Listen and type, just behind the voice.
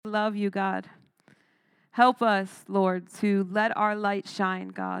love you, God. Help us, Lord, to let our light shine,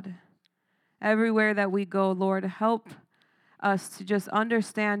 God. Everywhere that we go, Lord, help us to just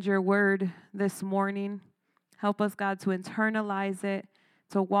understand your word this morning. Help us, God, to internalize it,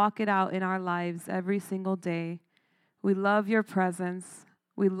 to walk it out in our lives every single day. We love your presence.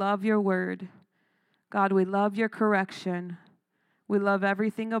 We love your word. God, we love your correction. We love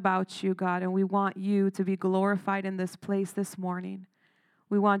everything about you, God, and we want you to be glorified in this place this morning.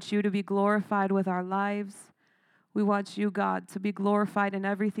 We want you to be glorified with our lives. We want you, God, to be glorified in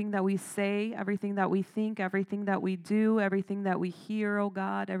everything that we say, everything that we think, everything that we do, everything that we hear, oh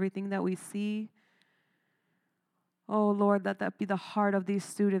God, everything that we see. Oh, Lord, let that be the heart of these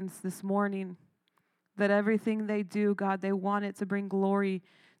students this morning, that everything they do, God, they want it to bring glory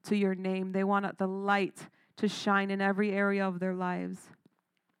to your name. They want the light to shine in every area of their lives.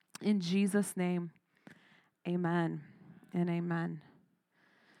 In Jesus' name, amen and amen.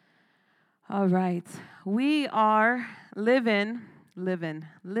 All right. We are living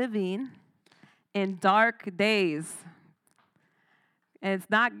in dark days. And it's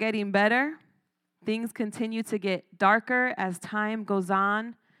not getting better. Things continue to get darker as time goes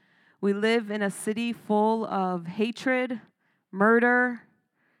on. We live in a city full of hatred, murder,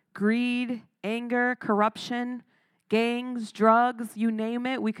 greed, anger, corruption, gangs, drugs, you name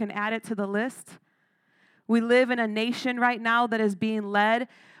it, we can add it to the list. We live in a nation right now that is being led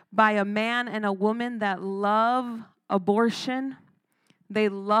by a man and a woman that love abortion. They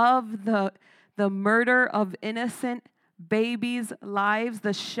love the murder of innocent babies' lives,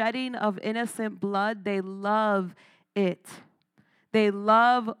 the shedding of innocent blood. They love it. They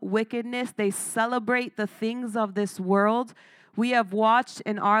love wickedness. They celebrate the things of this world. We have watched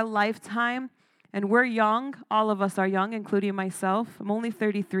in our lifetime, and we're young. All of us are young, including myself. I'm only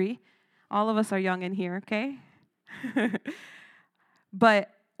 33. All of us are young in here, okay? But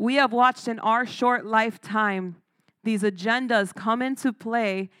we have watched in our short lifetime these agendas come into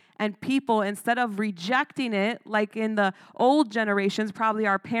play, and people, instead of rejecting it, like in the old generations, probably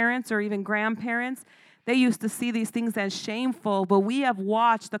our parents or even grandparents, they used to see these things as shameful, but we have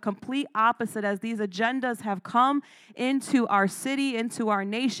watched the complete opposite as these agendas have come into our city, into our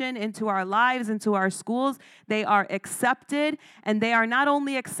nation, into our lives, into our schools. They are accepted, and they are not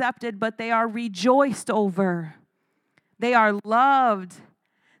only accepted, but they are rejoiced over. They are loved.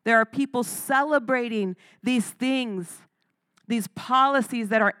 There are people celebrating these things, these policies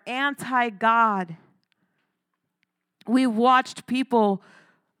that are anti-God. We've watched people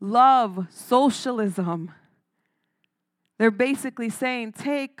love socialism. They're basically saying,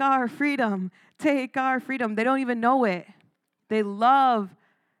 take our freedom, take our freedom. They don't even know it. They love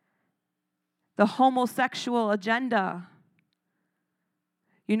the homosexual agenda.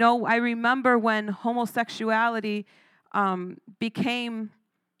 You know, I remember when homosexuality became,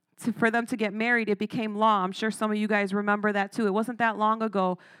 for them to get married, it became law. I'm sure some of you guys remember that too. It wasn't that long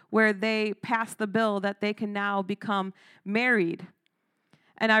ago where they passed the bill that they can now become married.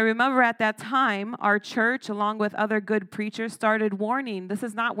 And I remember at that time, our church, along with other good preachers, started warning, this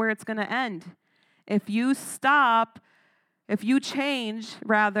is not where it's going to end. If you change,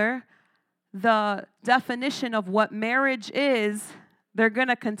 the definition of what marriage is, they're going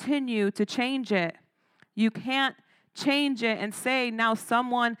to continue to change it. You can't change it and say now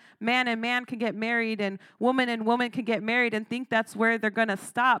man and man can get married and woman can get married and think that's where they're going to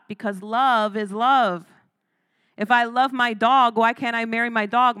stop, because love is love. If I love my dog, why can't I marry my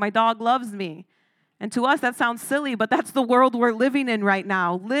dog? My dog loves me. And to us, that sounds silly, but that's the world we're living in right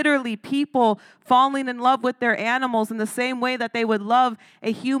now. Literally, people falling in love with their animals in the same way that they would love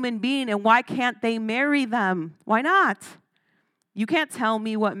a human being. And why can't they marry them? Why not? You can't tell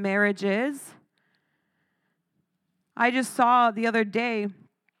me what marriage is. I just saw the other day,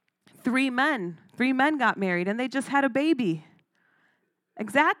 3 men got married, and they just had a baby.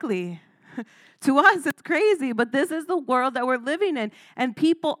 Exactly. To us, it's crazy, but this is the world that we're living in, and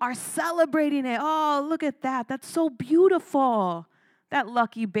people are celebrating it. Oh, look at that. That's so beautiful. That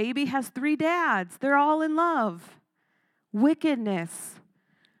lucky baby has 3 dads. They're all in love. Wickedness.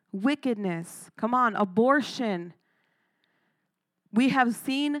 Come on, abortion. We have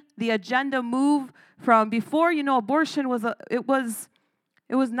seen the agenda move from before, abortion was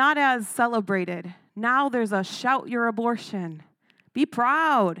not as celebrated. Now there's a shout your abortion. Be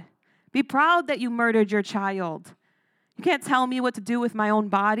proud. Be proud that you murdered your child. You can't tell me what to do with my own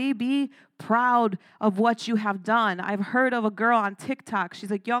body. Be proud of what you have done. I've heard of a girl on TikTok.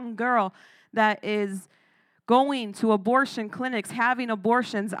 She's a young girl that is going to abortion clinics, having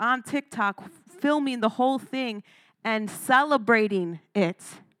abortions on TikTok, filming the whole thing and celebrating it.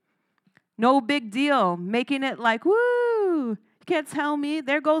 No big deal. Making it like, woo. You can't tell me.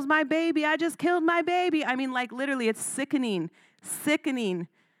 There goes my baby. I just killed my baby. I mean, like literally, it's sickening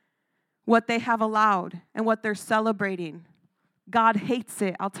what they have allowed and what they're celebrating. God hates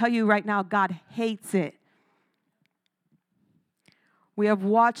it. I'll tell you right now, God hates it. We have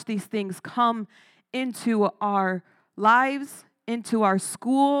watched these things come into our lives, into our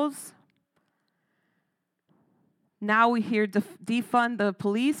schools. Now we hear defund the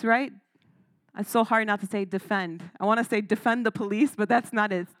police, right? It's so hard not to say defend. I want to say defend the police, but that's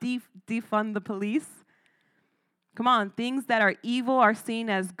not it. It's defund the police. Come on, things that are evil are seen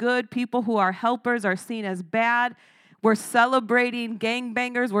as good. People who are helpers are seen as bad. We're celebrating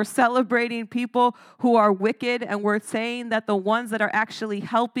gangbangers. We're celebrating people who are wicked, and we're saying that the ones that are actually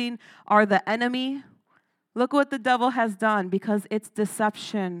helping are the enemy. Look what the devil has done, because it's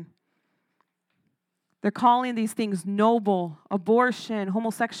deception. They're calling these things noble: abortion,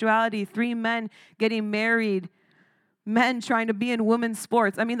 homosexuality, 3 men getting married, men trying to be in women's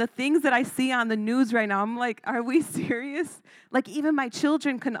sports. I mean, the things that I see on the news right now, I'm like, are we serious? Like, even my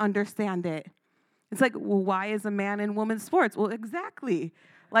children can understand it. It's like, well, why is a man in women's sports? Well, exactly.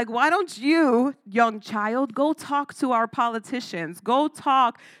 Like, why don't you, young child, go talk to our politicians, go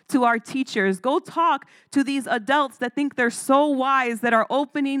talk to our teachers, go talk to these adults that think they're so wise, that are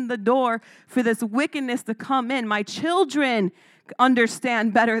opening the door for this wickedness to come in. My children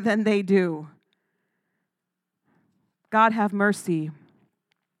understand better than they do. God have mercy.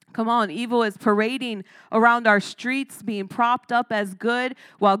 Come on, evil is parading around our streets, being propped up as good,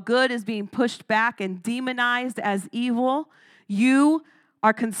 while good is being pushed back and demonized as evil. You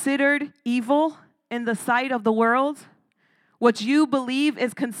are considered evil in the sight of the world. What you believe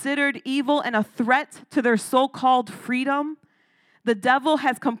is considered evil and a threat to their so-called freedom. The devil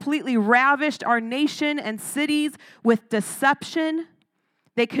has completely ravished our nation and cities with deception.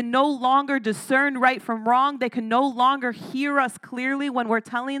 They can no longer discern right from wrong. They can no longer hear us clearly when we're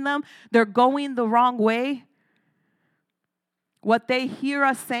telling them they're going the wrong way. What they hear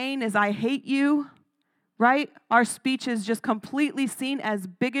us saying is, I hate you, right? Our speech is just completely seen as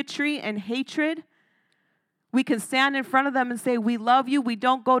bigotry and hatred. We can stand in front of them and say, we love you. We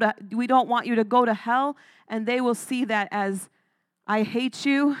don't want you to go to hell. And they will see that as, I hate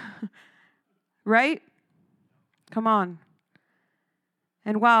you, right? Come on.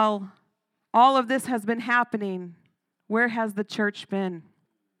 And while all of this has been happening, where has the church been?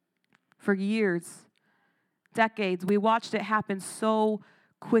 For years, decades, we watched it happen so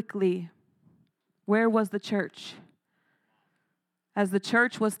quickly. Where was the church? As the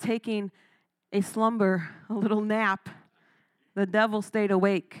church was taking a slumber, a little nap, the devil stayed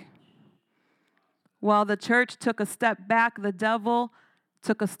awake. While the church took a step back, the devil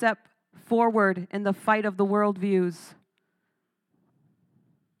took a step forward in the fight of the worldviews.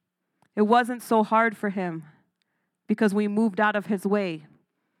 It wasn't so hard for him because we moved out of his way.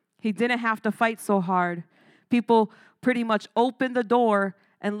 He didn't have to fight so hard. People pretty much opened the door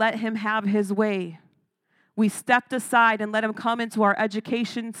and let him have his way. We stepped aside and let him come into our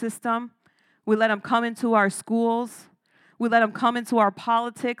education system. We let him come into our schools. We let him come into our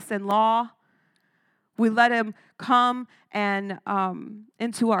politics and law. We let him come and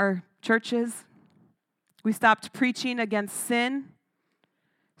into our churches. We stopped preaching against sin.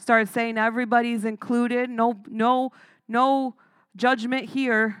 Started saying everybody's included. No judgment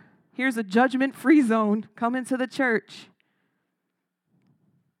here. Here's a judgment-free zone. Come into the church.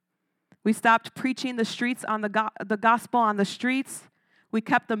 We stopped preaching the streets on the gospel on the streets. We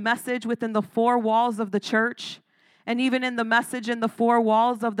kept the message within the 4 walls of the church. And even in the message in the 4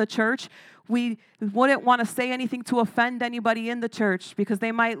 walls of the church, we wouldn't want to say anything to offend anybody in the church because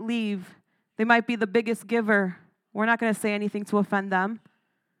they might leave. They might be the biggest giver. We're not going to say anything to offend them.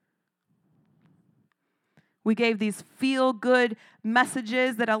 We gave these feel-good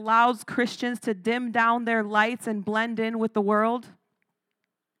messages that allows Christians to dim down their lights and blend in with the world.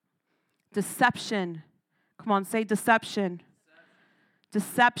 Deception. Come on, say deception.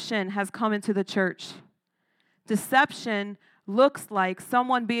 Deception has come into the church. Deception looks like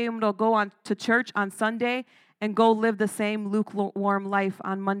someone being able to go on to church on Sunday and go live the same lukewarm life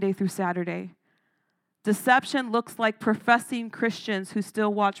on Monday through Saturday. Deception looks like professing Christians who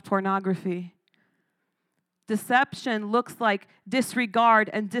still watch pornography. Deception looks like disregard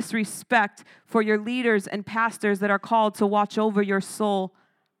and disrespect for your leaders and pastors that are called to watch over your soul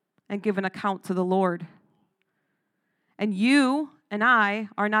and give an account to the Lord. And you and I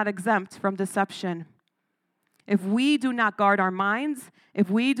are not exempt from deception. If we do not guard our minds, if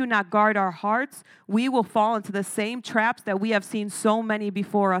we do not guard our hearts, we will fall into the same traps that we have seen so many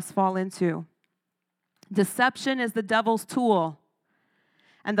before us fall into. Deception is the devil's tool.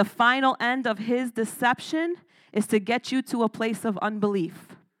 And the final end of his deception is to get you to a place of unbelief.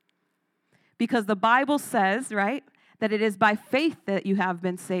 Because the Bible says, right, that it is by faith that you have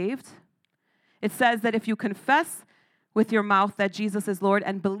been saved. It says that if you confess with your mouth that Jesus is Lord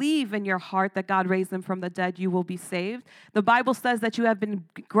and believe in your heart that God raised him from the dead, you will be saved. The Bible says that you have been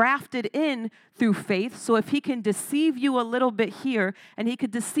grafted in through faith. So if he can deceive you a little bit here, and he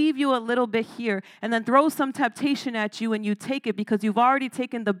could deceive you a little bit here, and then throw some temptation at you and you take it because you've already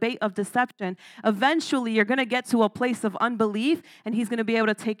taken the bait of deception, eventually you're going to get to a place of unbelief, and he's going to be able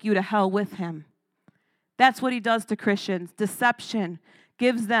to take you to hell with him. That's what he does to Christians. Deception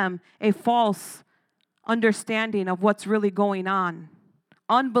gives them a false understanding of what's really going on.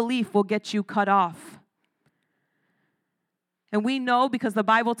 Unbelief will get you cut off. And we know, because the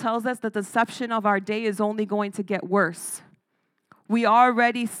Bible tells us, that the deception of our day is only going to get worse. We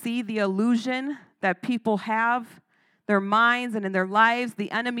already see the illusion that people have, their minds and in their lives,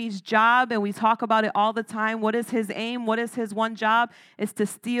 the enemy's job, and we talk about it all the time. What is his aim? What is his one job? It's to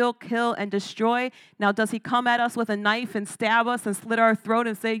steal, kill, and destroy. Now, does he come at us with a knife and stab us and slit our throat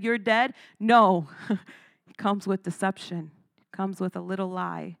and say, you're dead? No. He comes with deception. He comes with a little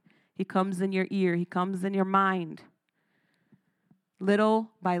lie. He comes in your ear. He comes in your mind. Little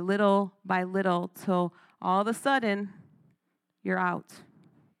by little by little, till all of a sudden, you're out.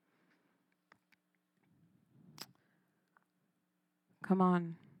 Come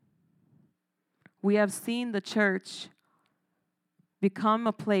on. We have seen the church become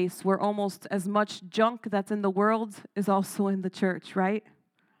a place where almost as much junk that's in the world is also in the church, right?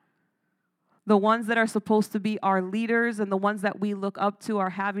 The ones that are supposed to be our leaders and the ones that we look up to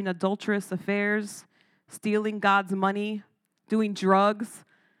are having adulterous affairs, stealing God's money, doing drugs,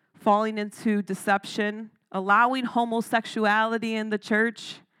 falling into deception, allowing homosexuality in the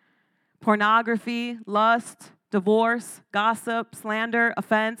church, pornography, lust, divorce, gossip, slander,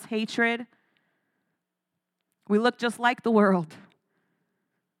 offense, hatred. We look just like the world.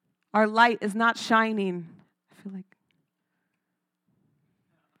 Our light is not shining. I feel like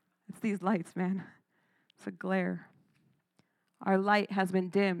it's these lights, man. It's a glare. Our light has been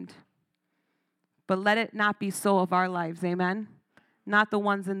dimmed. But let it not be so of our lives, amen? Not the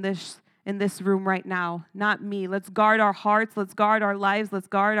ones in this room right now, not me. Let's guard our hearts, let's guard our lives, let's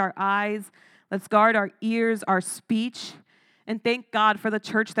guard our eyes, let's guard our ears, our speech, and thank God for the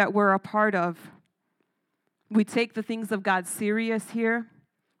church that we're a part of. We take the things of God serious here.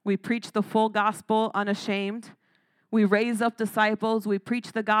 We preach the full gospel unashamed. We raise up disciples. We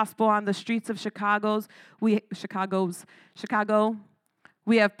preach the gospel on the streets of Chicago. We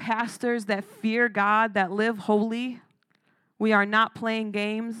have pastors that fear God, that live holy. We are not playing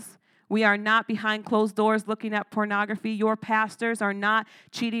games. We are not behind closed doors looking at pornography. Your pastors are not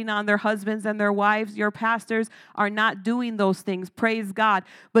cheating on their husbands and their wives. Your pastors are not doing those things. Praise God.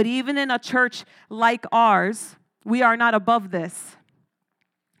 But even in a church like ours, we are not above this.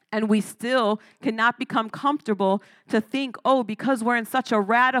 And we still cannot become comfortable to think, oh, because we're in such a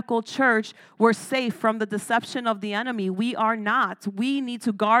radical church, we're safe from the deception of the enemy. We are not. We need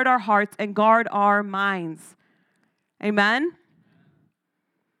to guard our hearts and guard our minds. Amen?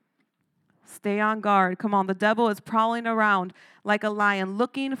 Stay on guard. Come on, the devil is prowling around like a lion,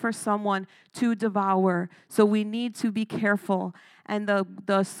 looking for someone to devour. So we need to be careful. And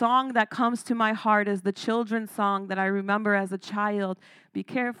the song that comes to my heart is the children's song that I remember as a child. Be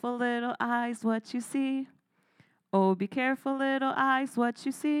careful, little eyes, what you see. Oh, be careful, little eyes, what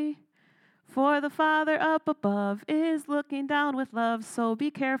you see. For the Father up above is looking down with love. So be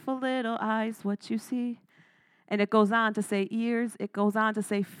careful, little eyes, what you see. And it goes on to say ears. It goes on to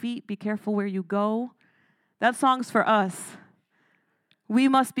say feet. Be careful where you go. That song's for us. We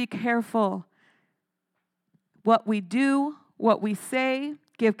must be careful what we do, what we say.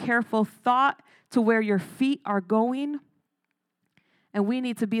 Give careful thought to where your feet are going. And we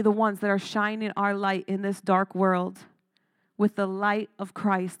need to be the ones that are shining our light in this dark world with the light of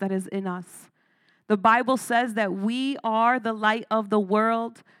Christ that is in us. The Bible says that we are the light of the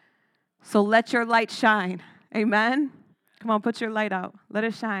world. So let your light shine. Amen? Come on, put your light out. Let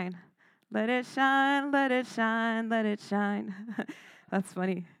it shine. Let it shine, let it shine, let it shine. That's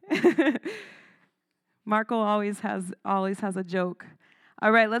funny. Marco always has a joke.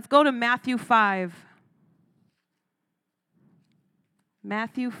 All right, let's go to Matthew 5.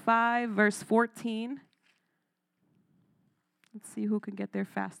 Matthew 5, verse 14. Let's see who can get there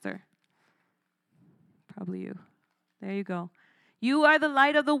faster. Probably you. There you go. You are the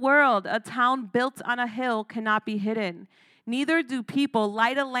light of the world. A town built on a hill cannot be hidden. Neither do people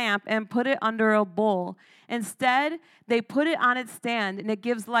light a lamp and put it under a bowl. Instead, they put it on its stand, and it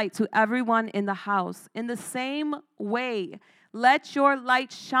gives light to everyone in the house. In the same way, Let your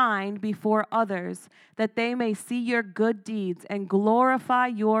light shine before others, that they may see your good deeds and glorify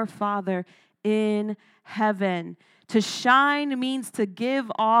your Father in heaven. To shine means to give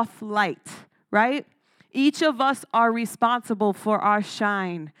off light, right? Each of us are responsible for our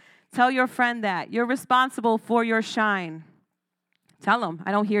shine. Tell your friend that. You're responsible for your shine. Tell them.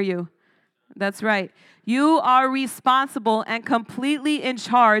 I don't hear you. That's right. You are responsible and completely in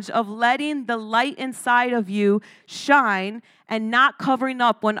charge of letting the light inside of you shine and not covering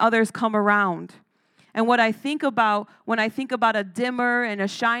up when others come around. And what I think about when I think about a dimmer and a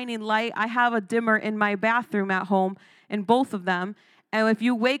shining light, I have a dimmer in my bathroom at home, in both of them. And if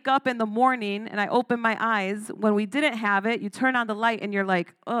you wake up in the morning and I open my eyes, when we didn't have it, you turn on the light and you're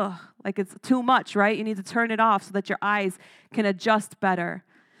like, ugh, like it's too much, right? You need to turn it off so that your eyes can adjust better.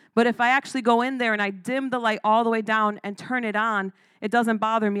 But if I actually go in there and I dim the light all the way down and turn it on, it doesn't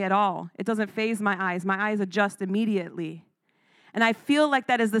bother me at all. It doesn't faze my eyes. My eyes adjust immediately. And I feel like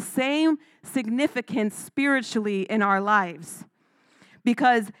that is the same significance spiritually in our lives.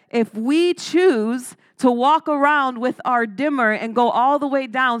 Because if we choose to walk around with our dimmer and go all the way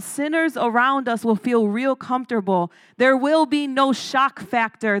down, sinners around us will feel real comfortable. There will be no shock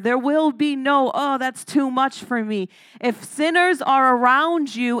factor. There will be no, oh, that's too much for me. If sinners are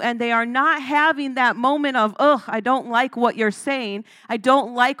around you and they are not having that moment of, ugh, I don't like what you're saying, I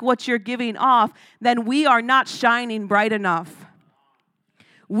don't like what you're giving off, then we are not shining bright enough.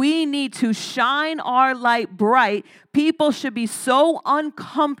 We need to shine our light bright. People should be so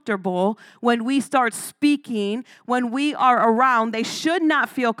uncomfortable when we start speaking, when we are around. They should not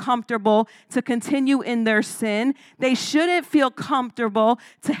feel comfortable to continue in their sin. They shouldn't feel comfortable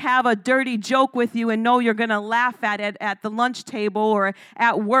to have a dirty joke with you and know you're going to laugh at it at the lunch table or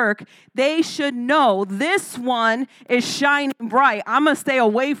at work. They should know this one is shining bright. I'm going to stay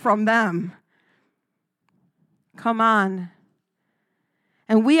away from them. Come on.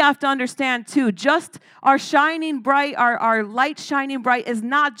 And we have to understand too, just our shining bright, our light shining bright is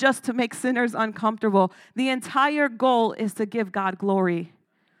not just to make sinners uncomfortable. The entire goal is to give God glory.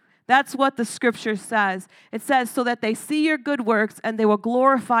 That's what the scripture says. It says, so that they see your good works and they will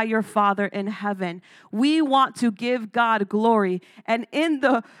glorify your Father in heaven. We want to give God glory. And in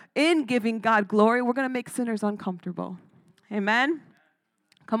giving God glory, we're going to make sinners uncomfortable. Amen?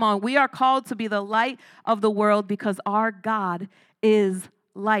 Come on, we are called to be the light of the world because our God is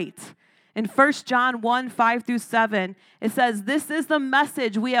light. In 1 John 1, 5 through 7, it says, this is the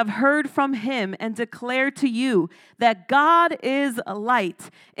message we have heard from him and declare to you, that God is light.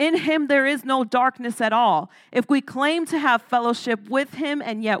 In him there is no darkness at all. If we claim to have fellowship with him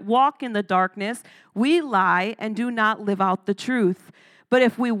and yet walk in the darkness, we lie and do not live out the truth. But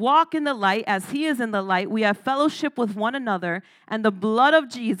if we walk in the light as he is in the light, we have fellowship with one another, and the blood of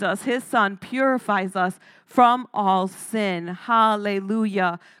Jesus, his son, purifies us from all sin.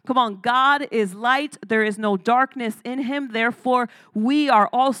 Hallelujah. Come on, God is light. There is no darkness in him. Therefore, we are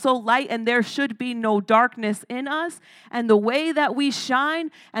also light, and there should be no darkness in us. And the way that we shine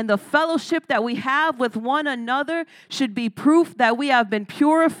and the fellowship that we have with one another should be proof that we have been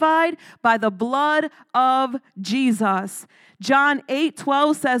purified by the blood of Jesus. John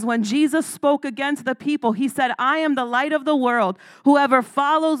 8:12 says, when Jesus spoke against the people, he said, I am the light of the world. Whoever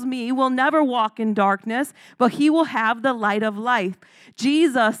follows me will never walk in darkness, but he will have the light of life.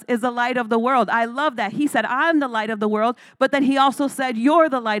 Jesus is the light of the world. I love that. He said, I'm the light of the world, but then he also said, you're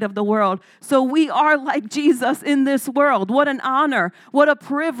the light of the world. So we are like Jesus in this world. What an honor. What a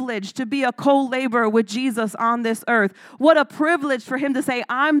privilege to be a co-laborer with Jesus on this earth. What a privilege for him to say,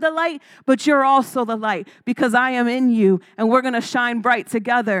 I'm the light, but you're also the light because I am in you, and we're going to shine bright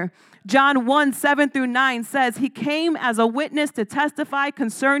together. John 1, 7 through 9 says, he came as a witness to testify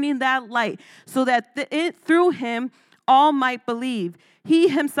concerning that light, so that through him all might believe. He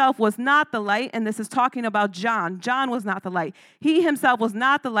himself was not the light, and this is talking about John. John was not the light. He himself was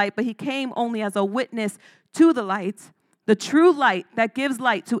not the light, but he came only as a witness to the light. The true light that gives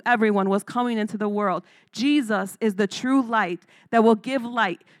light to everyone was coming into the world. Jesus is the true light that will give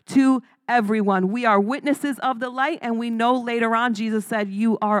light to everyone. We are witnesses of the light, and we know later on Jesus said,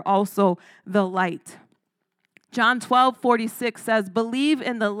 you are also the light. John 12:46 says, believe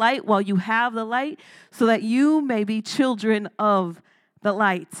in the light while you have the light, so that you may be children of the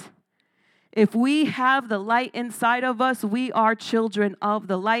light. If we have the light inside of us, we are children of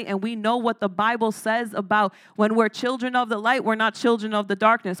the light, and we know what the Bible says about when we're children of the light, we're not children of the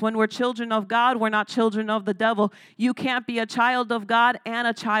darkness. When we're children of God, we're not children of the devil. You can't be a child of God and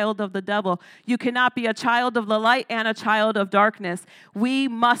a child of the devil. You cannot be a child of the light and a child of darkness. We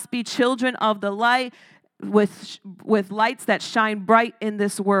must be children of the light with lights that shine bright in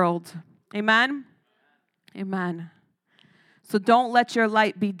this world. Amen? Amen. So don't let your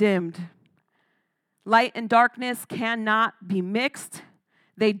light be dimmed. Light and darkness cannot be mixed.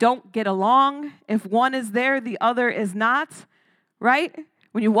 They don't get along. If one is there, the other is not, right?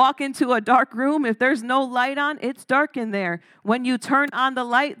 When you walk into a dark room, if there's no light on, it's dark in there. When you turn on the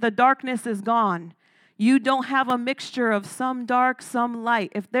light, the darkness is gone. You don't have a mixture of some dark, some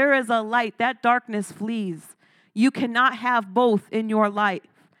light. If there is a light, that darkness flees. You cannot have both in your life.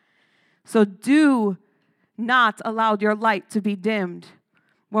 So do not allow your light to be dimmed.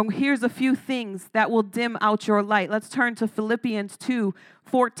 Well, here's a few things that will dim out your light. Let's turn to Philippians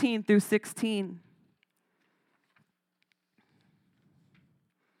 2:14 through 16.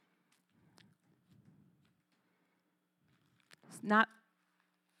 It's not,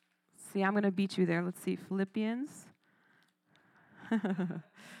 see, I'm going to beat you there. Let's see, Philippians. Come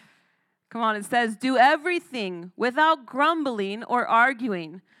on, it says, do everything without grumbling or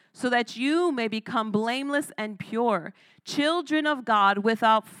arguing, so that you may become blameless and pure, children of God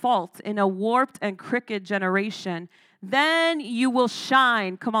without fault in a warped and crooked generation. Then you will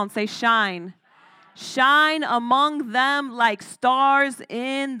shine. Come on, say shine. Shine among them like stars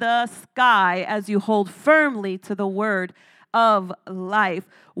in the sky as you hold firmly to the word of life.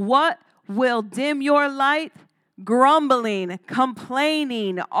 What will dim your light? Grumbling,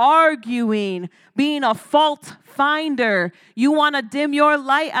 complaining, arguing, being a fault finder. You want to dim your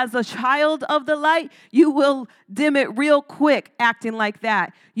light as a child of the light? You will dim it real quick acting like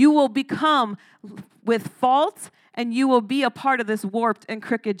that. You will become with fault, and you will be a part of this warped and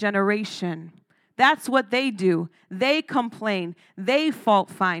crooked generation. That's what they do. They complain. They fault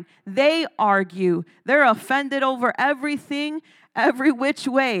find. They argue. They're offended over everything, every which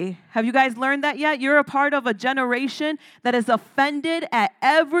way. Have you guys learned that yet? You're a part of a generation that is offended at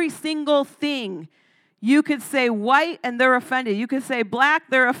every single thing. You could say white and they're offended. You could say black,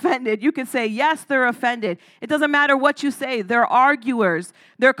 they're offended. You could say yes, they're offended. It doesn't matter what you say. They're arguers.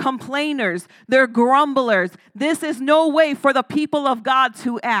 They're complainers. They're grumblers. This is no way for the people of God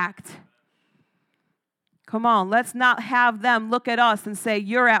to act. Come on, let's not have them look at us and say,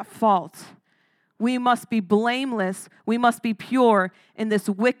 you're at fault. We must be blameless. We must be pure in this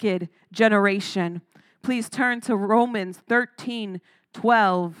wicked generation. Please turn to Romans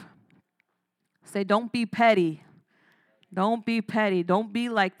 13:12. Say, don't be petty. Don't be petty. Don't be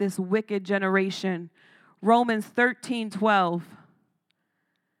like this wicked generation. Romans 13:12.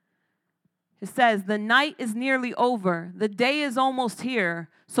 It says, the night is nearly over. The day is almost here.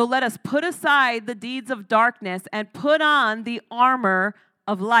 So let us put aside the deeds of darkness and put on the armor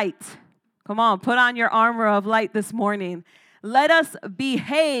of light. Come on, put on your armor of light this morning. Let us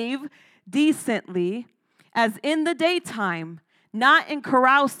behave decently as in the daytime, not in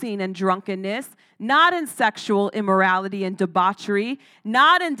carousing and drunkenness, not in sexual immorality and debauchery,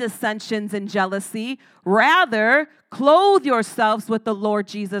 not in dissensions and jealousy. Rather, clothe yourselves with the Lord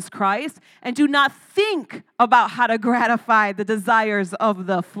Jesus Christ and do not think about how to gratify the desires of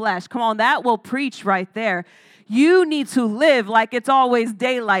the flesh. Come on, that will preach right there. You need to live like it's always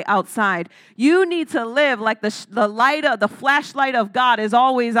daylight outside. You need to live like the light of the flashlight of God is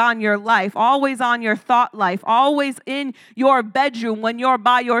always on your life, always on your thought life, always in your bedroom when you're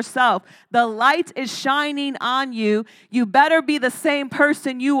by yourself. The light is shining on you. You better be the same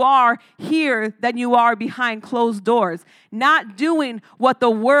person you are here than you are behind closed doors. Not doing what the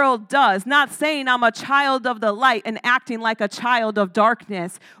world does, not saying I'm a child of the light and acting like a child of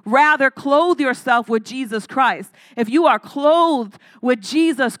darkness. Rather, clothe yourself with Jesus Christ. If you are clothed with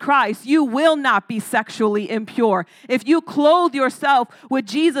Jesus Christ, you will not be sexually impure. If you clothe yourself with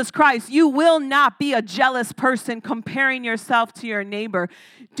Jesus Christ, you will not be a jealous person comparing yourself to your neighbor.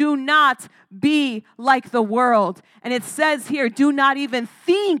 Do not be like the world. And it says here, do not even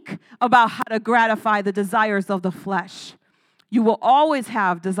think about how to gratify the desires of the flesh. You will always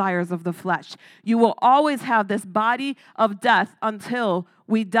have desires of the flesh. You will always have this body of death until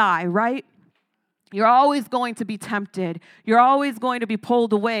we die, right? You're always going to be tempted. You're always going to be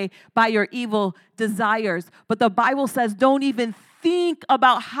pulled away by your evil desires. But the Bible says don't even think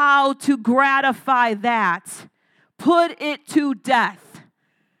about how to gratify that. Put it to death.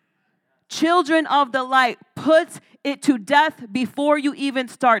 Children of the light, put it to death before you even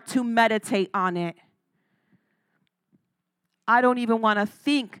start to meditate on it. I don't even want to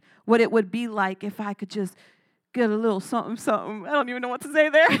think what it would be like if I could just get a little something, something. I don't even know what to say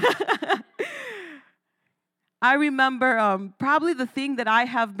there. I remember probably the thing that I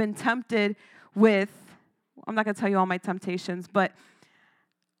have been tempted with. I'm not going to tell you all my temptations, but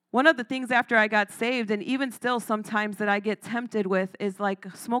one of the things after I got saved, and even still sometimes that I get tempted with, is like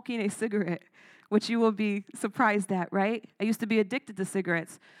smoking a cigarette. which you will be surprised at, right? I used to be addicted to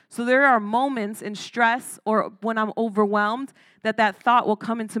cigarettes. So there are moments in stress or when I'm overwhelmed that thought will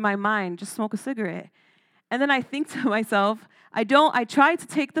come into my mind, just smoke a cigarette. And then I think to myself, I try to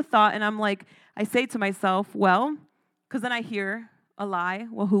take the thought and I say to myself, well, because then I hear a lie,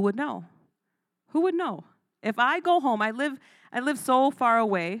 well, who would know? Who would know? If I go home, I live so far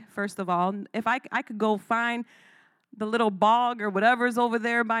away, first of all. If I could go find the little bog or whatever's over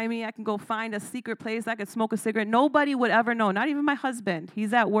there by me, I can go find a secret place, I could smoke a cigarette. Nobody would ever know, not even my husband.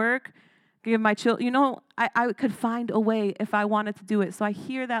 He's at work, give my children, I could find a way if I wanted to do it. So I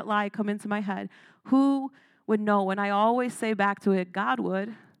hear that lie come into my head. Who would know? And I always say back to it, God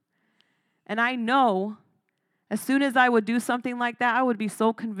would. And I know as soon as I would do something like that, I would be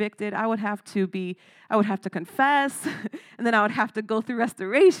so convicted. I would have to confess, and then I would have to go through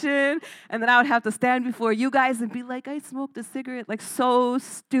restoration, and then I would have to stand before you guys and be like, I smoked a cigarette, like so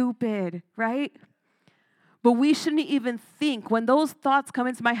stupid, right? But we shouldn't even think when those thoughts come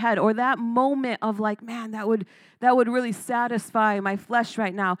into my head or that moment of like, man, that would really satisfy my flesh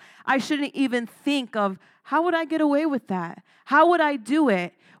right now. I shouldn't even think of how would I get away with that? How would I do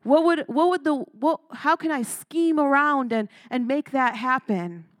it? How can I scheme around and make that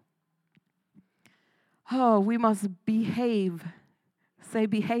happen? Oh, we must behave. Say,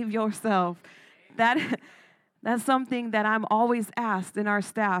 behave yourself. That's something that I'm always asked in our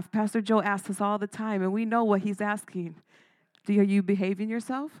staff. Pastor Joe asks us all the time, and we know what he's asking. Are you behaving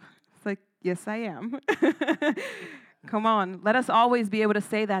yourself? It's like, yes, I am. Come on. Let us always be able to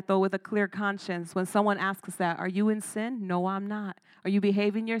say that, though, with a clear conscience. When someone asks us that, are you in sin? No, I'm not. Are you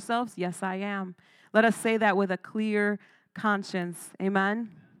behaving yourselves? Yes, I am. Let us say that with a clear conscience.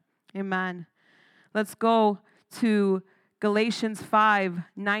 Amen? Amen. Let's go to Galatians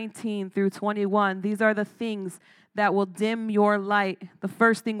 5:19 through 21. These are the things that will dim your light. The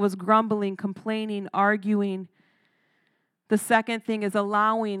first thing was grumbling, complaining, arguing. The second thing is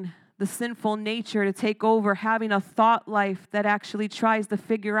allowing the sinful nature to take over, having a thought life that actually tries to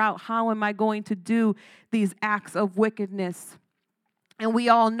figure out how am I going to do these acts of wickedness. And we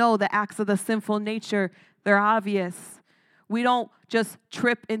all know the acts of the sinful nature, they're obvious. We don't just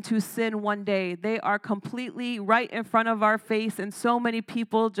trip into sin one day. They are completely right in front of our face, and so many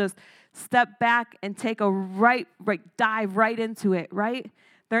people just step back and take a dive right into it, right?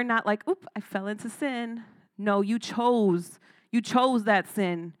 They're not like, oop, I fell into sin. No, you chose that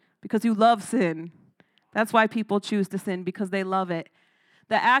sin because you love sin. That's why people choose to sin, because they love it.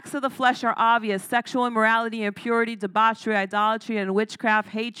 The acts of the flesh are obvious: sexual immorality, impurity, debauchery, idolatry, and witchcraft,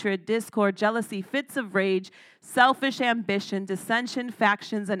 hatred, discord, jealousy, fits of rage, selfish ambition, dissension,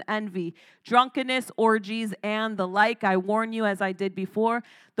 factions, and envy, drunkenness, orgies, and the like. I warn you, as I did before,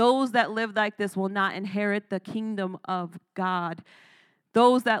 those that live like this will not inherit the kingdom of God.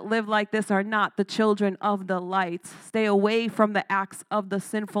 Those that live like this are not the children of the light. Stay away from the acts of the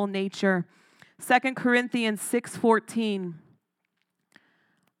sinful nature. 2 Corinthians 6:14.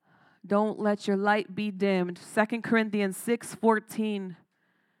 Don't let your light be dimmed. 2 Corinthians 6:14.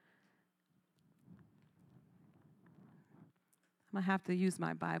 I'm going to have to use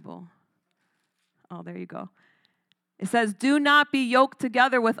my Bible. Oh, there you go. It says, do not be yoked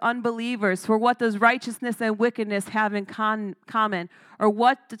together with unbelievers, for what does righteousness and wickedness have in common? Or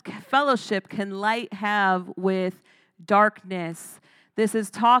what fellowship can light have with darkness? This is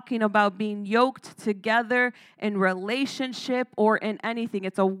talking about being yoked together in relationship or in anything.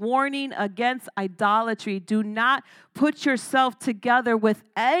 It's a warning against idolatry. Do not put yourself together with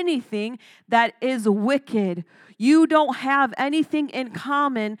anything that is wicked. You don't have anything in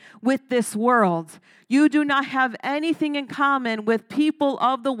common with this world. You do not have anything in common with people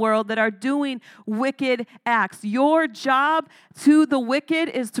of the world that are doing wicked acts. Your job to the wicked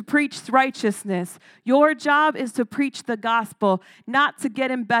is to preach righteousness. Your job is to preach the gospel, not to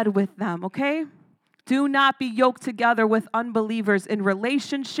get in bed with them, okay? Do not be yoked together with unbelievers in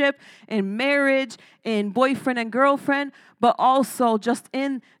relationship, in marriage, in boyfriend and girlfriend, but also just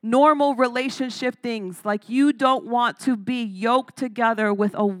in normal relationship things. Like, you don't want to be yoked together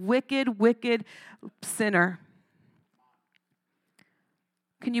with a wicked sinner.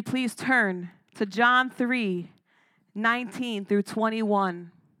 Can you please turn to John 3:19 through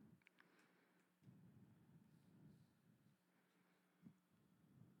 21?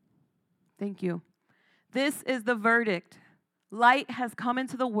 Thank you. This is the verdict. Light has come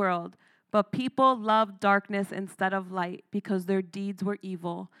into the world, but people loved darkness instead of light because their deeds were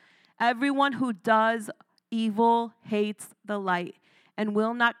evil. Everyone who does evil hates the light and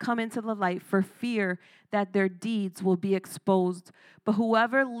will not come into the light for fear that their deeds will be exposed. But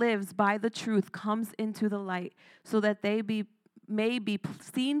whoever lives by the truth comes into the light so that they may be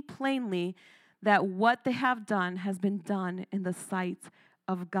seen plainly that what they have done has been done in the sight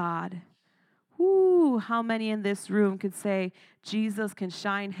of God. Whoo, how many in this room could say Jesus can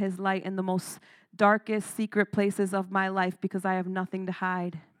shine his light in the most darkest secret places of my life because I have nothing to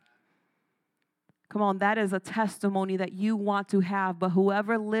hide? Come on, that is a testimony that you want to have, but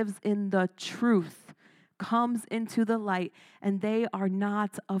whoever lives in the truth comes into the light, and they are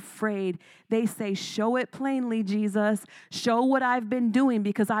not afraid. They say, show it plainly, Jesus. Show what I've been doing,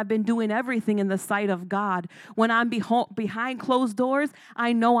 because I've been doing everything in the sight of God. When I'm behind closed doors,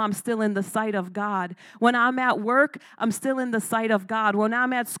 I know I'm still in the sight of God. When I'm at work, I'm still in the sight of God. When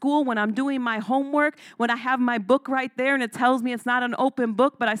I'm at school, when I'm doing my homework, when I have my book right there and it tells me it's not an open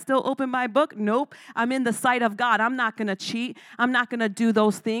book, but I still open my book, nope, I'm in the sight of God. I'm not going to cheat. I'm not going to do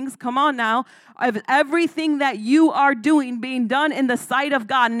those things. Come on now. Everything that you are doing being done in the sight of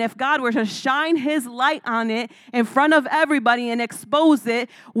God, and if God were to shine his light on it in front of everybody and expose it,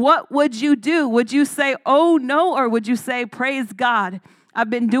 what would you do? Would you say, oh no, or would you say, praise God,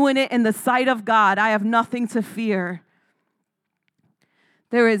 I've been doing it in the sight of God, I have nothing to fear?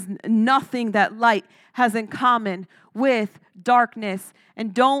 There is nothing that light has in common with darkness,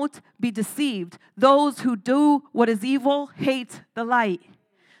 and don't be deceived. Those who do what is evil hate the light.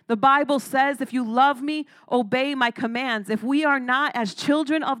 The Bible says, if you love me, obey my commands. If we are not, as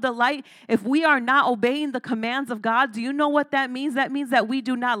children of the light, if we are not obeying the commands of God, do you know what that means? That means that we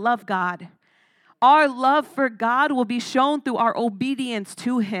do not love God. Our love for God will be shown through our obedience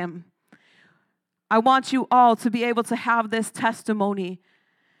to him. I want you all to be able to have this testimony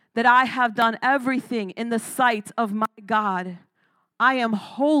that I have done everything in the sight of my God. I am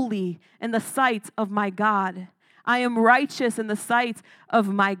holy in the sight of my God. I am righteous in the sight of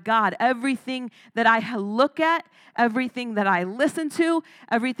my God. Everything that I look at, everything that I listen to,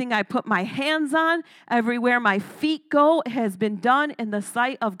 everything I put my hands on, everywhere my feet go has been done in the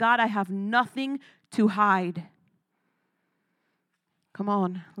sight of God. I have nothing to hide. Come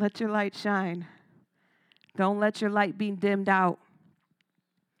on, let your light shine. Don't let your light be dimmed out.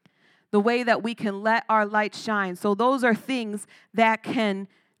 The way that we can let our light shine. So those are things that can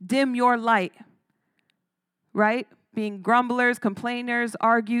dim your light. Right? Being grumblers, complainers,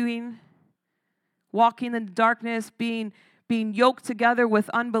 arguing, walking in the darkness, being yoked together with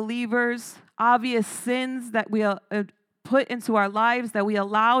unbelievers, obvious sins that we put into our lives, that we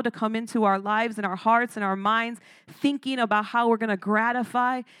allow to come into our lives and our hearts and our minds, thinking about how we're going to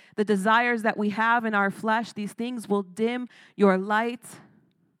gratify the desires that we have in our flesh. These things will dim your light.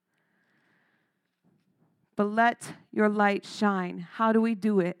 But let your light shine. How do we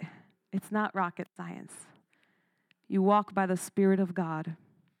do it? It's not rocket science. You walk by the Spirit of God.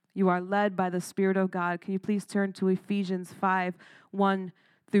 You are led by the Spirit of God. Can you please turn to Ephesians 5, 1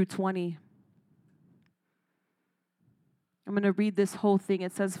 through 20? I'm going to read this whole thing.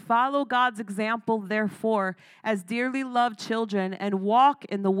 It says, follow God's example, therefore, as dearly loved children, and walk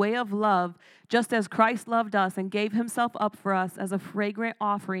in the way of love, just as Christ loved us and gave himself up for us as a fragrant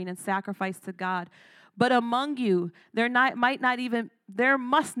offering and sacrifice to God. But among you, there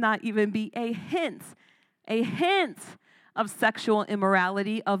must not even be a hint of sexual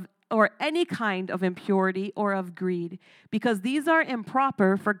immorality, or any kind of impurity or of greed, because these are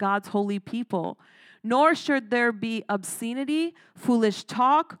improper for God's holy people. Nor should there be obscenity, foolish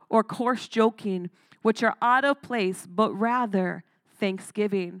talk, or coarse joking, which are out of place, but rather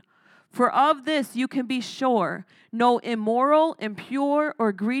thanksgiving. For of this you can be sure, no immoral, impure,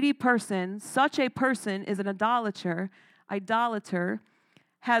 or greedy person, such a person is an idolater,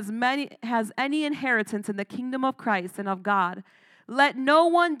 has any inheritance in the kingdom of Christ and of God. Let no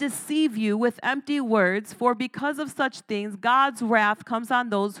one deceive you with empty words, for because of such things God's wrath comes on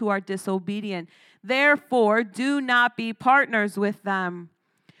those who are disobedient. Therefore, do not be partners with them.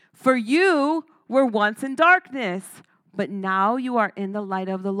 For you were once in darkness, but now you are in the light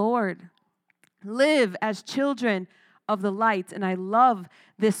of the Lord. Live as children of the light. And I love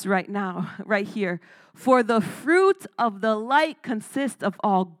this right now, right here. For the fruit of the light consists of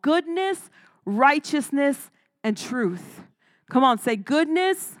all goodness, righteousness, and truth. Come on, say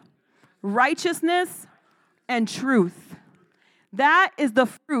goodness, righteousness, and truth. That is the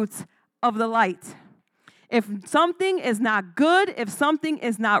fruit of the light. If something is not good, if something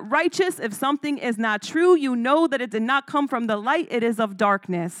is not righteous, if something is not true, you know that it did not come from the light. It is of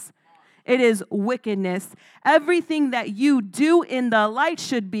darkness. It is wickedness. Everything that you do in the light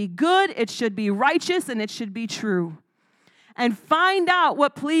should be good, it should be righteous, and it should be true. and find out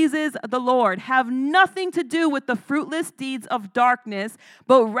what pleases the Lord. Have nothing to do with the fruitless deeds of darkness,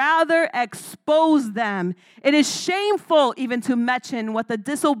 but rather expose them. It is shameful even to mention what the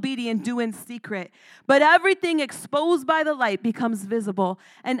disobedient do in secret. But everything exposed by the light becomes visible,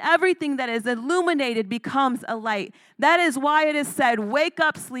 and everything that is illuminated becomes a light. That is why it is said, wake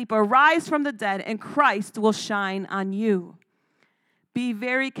up, sleeper, rise from the dead, and Christ will shine on you. Be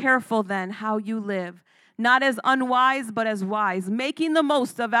very careful then how you live, not as unwise, but as wise, making the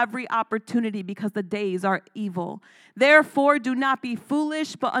most of every opportunity because the days are evil. Therefore, do not be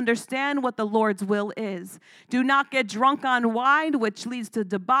foolish, but understand what the Lord's will is. Do not get drunk on wine, which leads to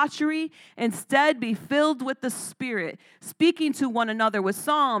debauchery. Instead, be filled with the Spirit, speaking to one another with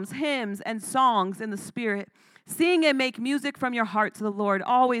psalms, hymns, and songs in the Spirit. Sing and make music from your heart to the Lord.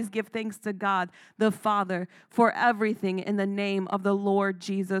 Always give thanks to God, the Father, for everything in the name of the Lord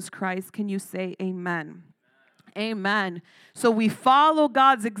Jesus Christ. Can you say amen? Amen. So we follow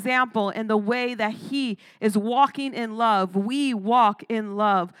God's example in the way that he is walking in love. We walk in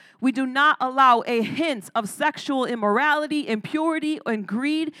love. We do not allow a hint of sexual immorality, impurity, and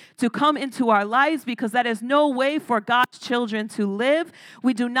greed to come into our lives because that is no way for God's children to live.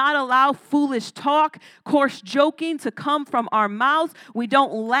 We do not allow foolish talk, coarse joking to come from our mouths. We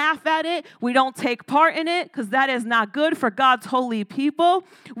don't laugh at it. We don't take part in it because that is not good for God's holy people.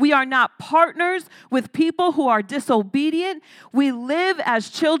 We are not partners with people who are disobedient. We live as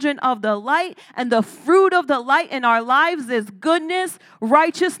children of the light, and the fruit of the light in our lives is goodness,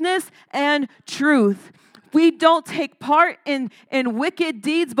 righteousness, and truth. We don't take part in wicked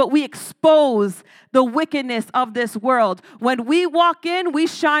deeds, but we expose the wickedness of this world. When we walk in, we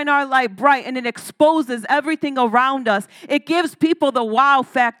shine our light bright, and it exposes everything around us. It gives people the wow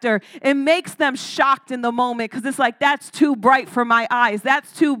factor. It makes them shocked in the moment because it's like, that's too bright for my eyes.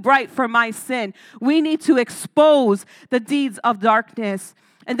 That's too bright for my sin. We need to expose the deeds of darkness.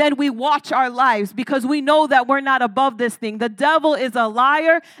 And then we watch our lives because we know that we're not above this thing. The devil is a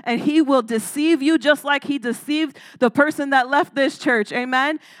liar, and he will deceive you just like he deceived the person that left this church.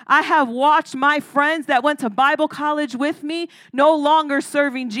 Amen. I have watched my friends that went to Bible college with me no longer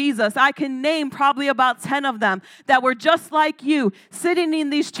serving Jesus. I can name probably about 10 of them that were just like you, sitting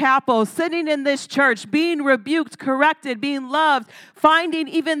in these chapels, sitting in this church, being rebuked, corrected, being loved, finding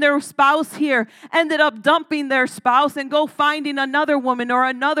even their spouse here, ended up dumping their spouse and go finding another woman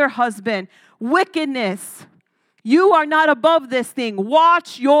or another husband. Wickedness. You are not above this thing.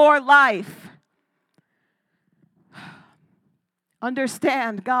 Watch your life.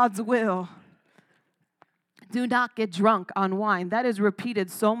 Understand God's will. Do not get drunk on wine. That is repeated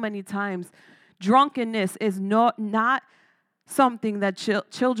so many times. Drunkenness is not something that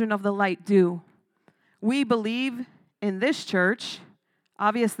children of the light do. We believe in this church,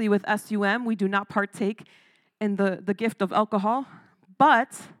 obviously with SUM, we do not partake in the gift of alcohol.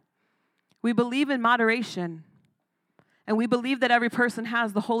 But we believe in moderation, and we believe that every person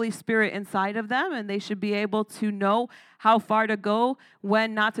has the Holy Spirit inside of them, and they should be able to know how far to go,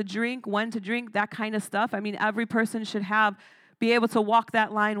 when not to drink, when to drink, that kind of stuff. I mean, every person should be able to walk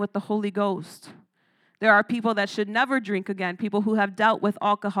that line with the Holy Ghost. There are people that should never drink again, people who have dealt with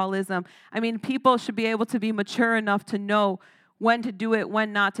alcoholism. I mean, people should be able to be mature enough to know when to do it,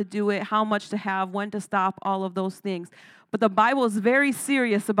 when not to do it, how much to have, when to stop, all of those things. But the Bible is very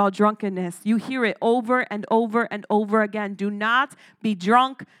serious about drunkenness. You hear it over and over and over again. Do not be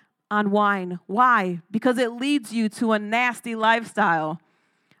drunk on wine. Why? Because it leads you to a nasty lifestyle.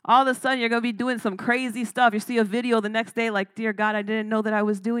 All of a sudden, you're going to be doing some crazy stuff. You see a video the next day like, dear God, I didn't know that I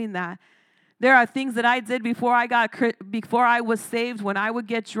was doing that. There are things that I did before I was saved, when I would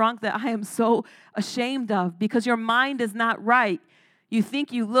get drunk, that I am so ashamed of because your mind is not right. You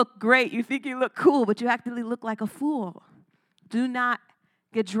think you look great. You think you look cool, but you actually look like a fool. Do not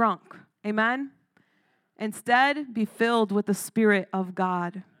get drunk. Amen? Instead, be filled with the Spirit of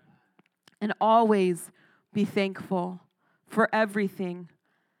God. And always be thankful for everything.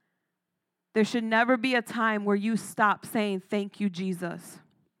 There should never be a time where you stop saying, thank you, Jesus.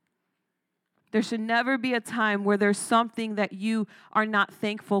 There should never be a time where there's something that you are not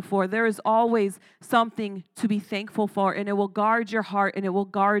thankful for. There is always something to be thankful for, and it will guard your heart and it will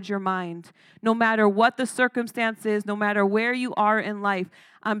guard your mind. No matter what the circumstance is, no matter where you are in life,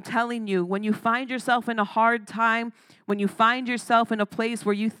 I'm telling you, when you find yourself in a hard time, when you find yourself in a place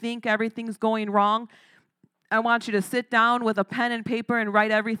where you think everything's going wrong, I want you to sit down with a pen and paper and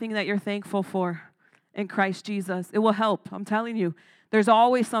write everything that you're thankful for in Christ Jesus. It will help, I'm telling you. There's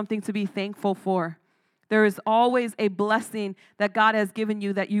always something to be thankful for. There is always a blessing that God has given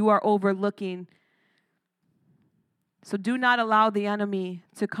you that you are overlooking. So do not allow the enemy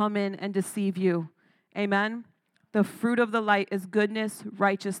to come in and deceive you. Amen? The fruit of the light is goodness,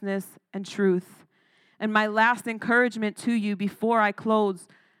 righteousness, and truth. And my last encouragement to you before I close,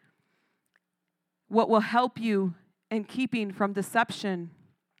 what will help you in keeping from deception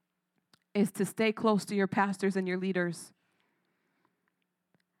is to stay close to your pastors and your leaders.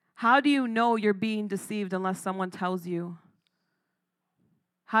 How do you know you're being deceived unless someone tells you?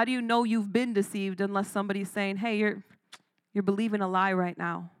 How do you know you've been deceived unless somebody's saying, hey, you're believing a lie right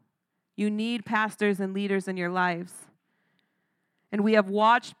now? You need pastors and leaders in your lives. And we have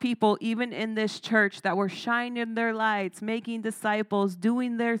watched people, even in this church, that were shining their lights, making disciples,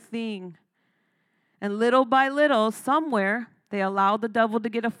 doing their thing. And little by little, somewhere, they allowed the devil to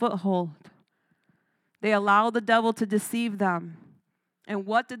get a foothold. They allowed the devil to deceive them. And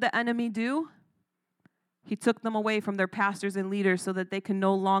what did the enemy do? He took them away from their pastors and leaders so that they can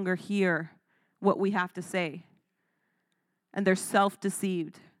no longer hear what we have to say. And they're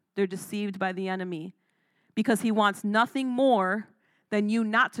self-deceived. They're deceived by the enemy because he wants nothing more than you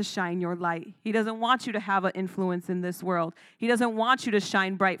not to shine your light. He doesn't want you to have an influence in this world. He doesn't want you to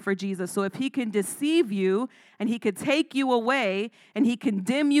shine bright for Jesus. So if he can deceive you and he could take you away and he can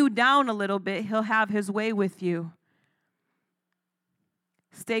dim you down a little bit, he'll have his way with you.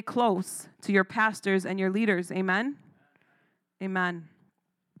 Stay close to your pastors and your leaders. Amen? Amen.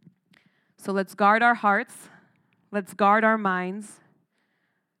 So let's guard our hearts. Let's guard our minds.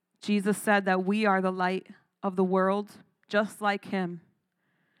 Jesus said that we are the light of the world, just like him.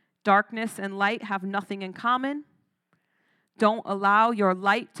 Darkness and light have nothing in common. Don't allow your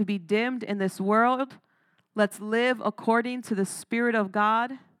light to be dimmed in this world. Let's live according to the Spirit of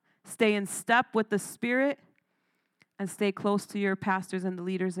God. Stay in step with the Spirit and stay close to your pastors and the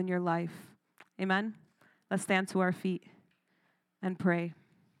leaders in your life. Amen? Let's stand to our feet and pray.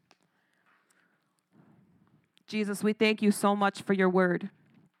 Jesus, we thank you so much for your word.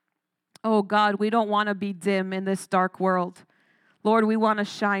 Oh God, we don't want to be dim in this dark world. Lord, we want to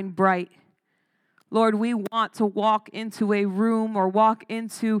shine bright. Lord, we want to walk into a room or walk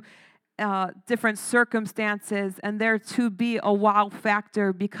into different circumstances and there to be a wow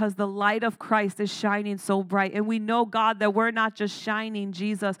factor because the light of Christ is shining so bright. And we know, God, that we're not just shining,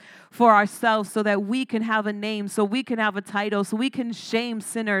 Jesus, for ourselves so that we can have a name, so we can have a title, so we can shame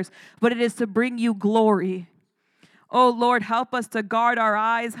sinners, but it is to bring you glory. Oh, Lord, help us to guard our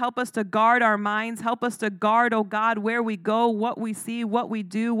eyes. Help us to guard our minds. Help us to guard, oh God, where we go, what we see, what we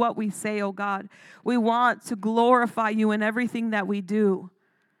do, what we say, oh God. We want to glorify you in everything that we do.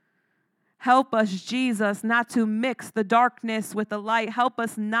 Help us, Jesus, not to mix the darkness with the light. Help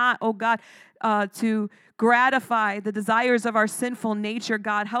us not, oh God, to gratify the desires of our sinful nature,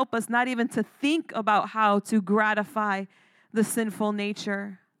 God. Help us not even to think about how to gratify the sinful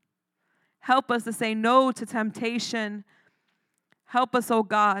nature. Help us to say no to temptation. Help us, oh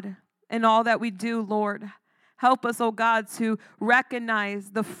God, in all that we do, Lord. Help us, oh God, to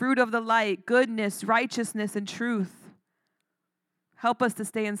recognize the fruit of the light, goodness, righteousness, and truth. Help us to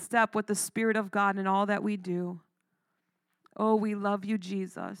stay in step with the Spirit of God in all that we do. Oh, we love you,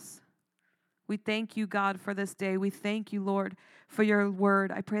 Jesus. We thank you, God, for this day. We thank you, Lord, for your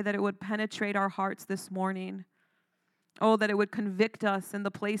word. I pray that it would penetrate our hearts this morning. Oh, that it would convict us in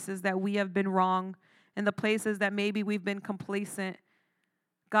the places that we have been wrong, in the places that maybe we've been complacent.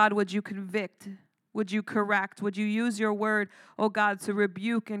 God, would you convict? Would you correct? Would you use your word, oh God, to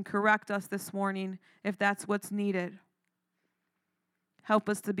rebuke and correct us this morning if that's what's needed? Help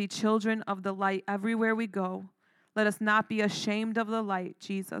us to be children of the light everywhere we go. Let us not be ashamed of the light,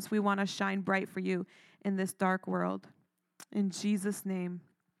 Jesus. We want to shine bright for you in this dark world. In Jesus' name,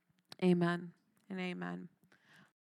 amen and amen.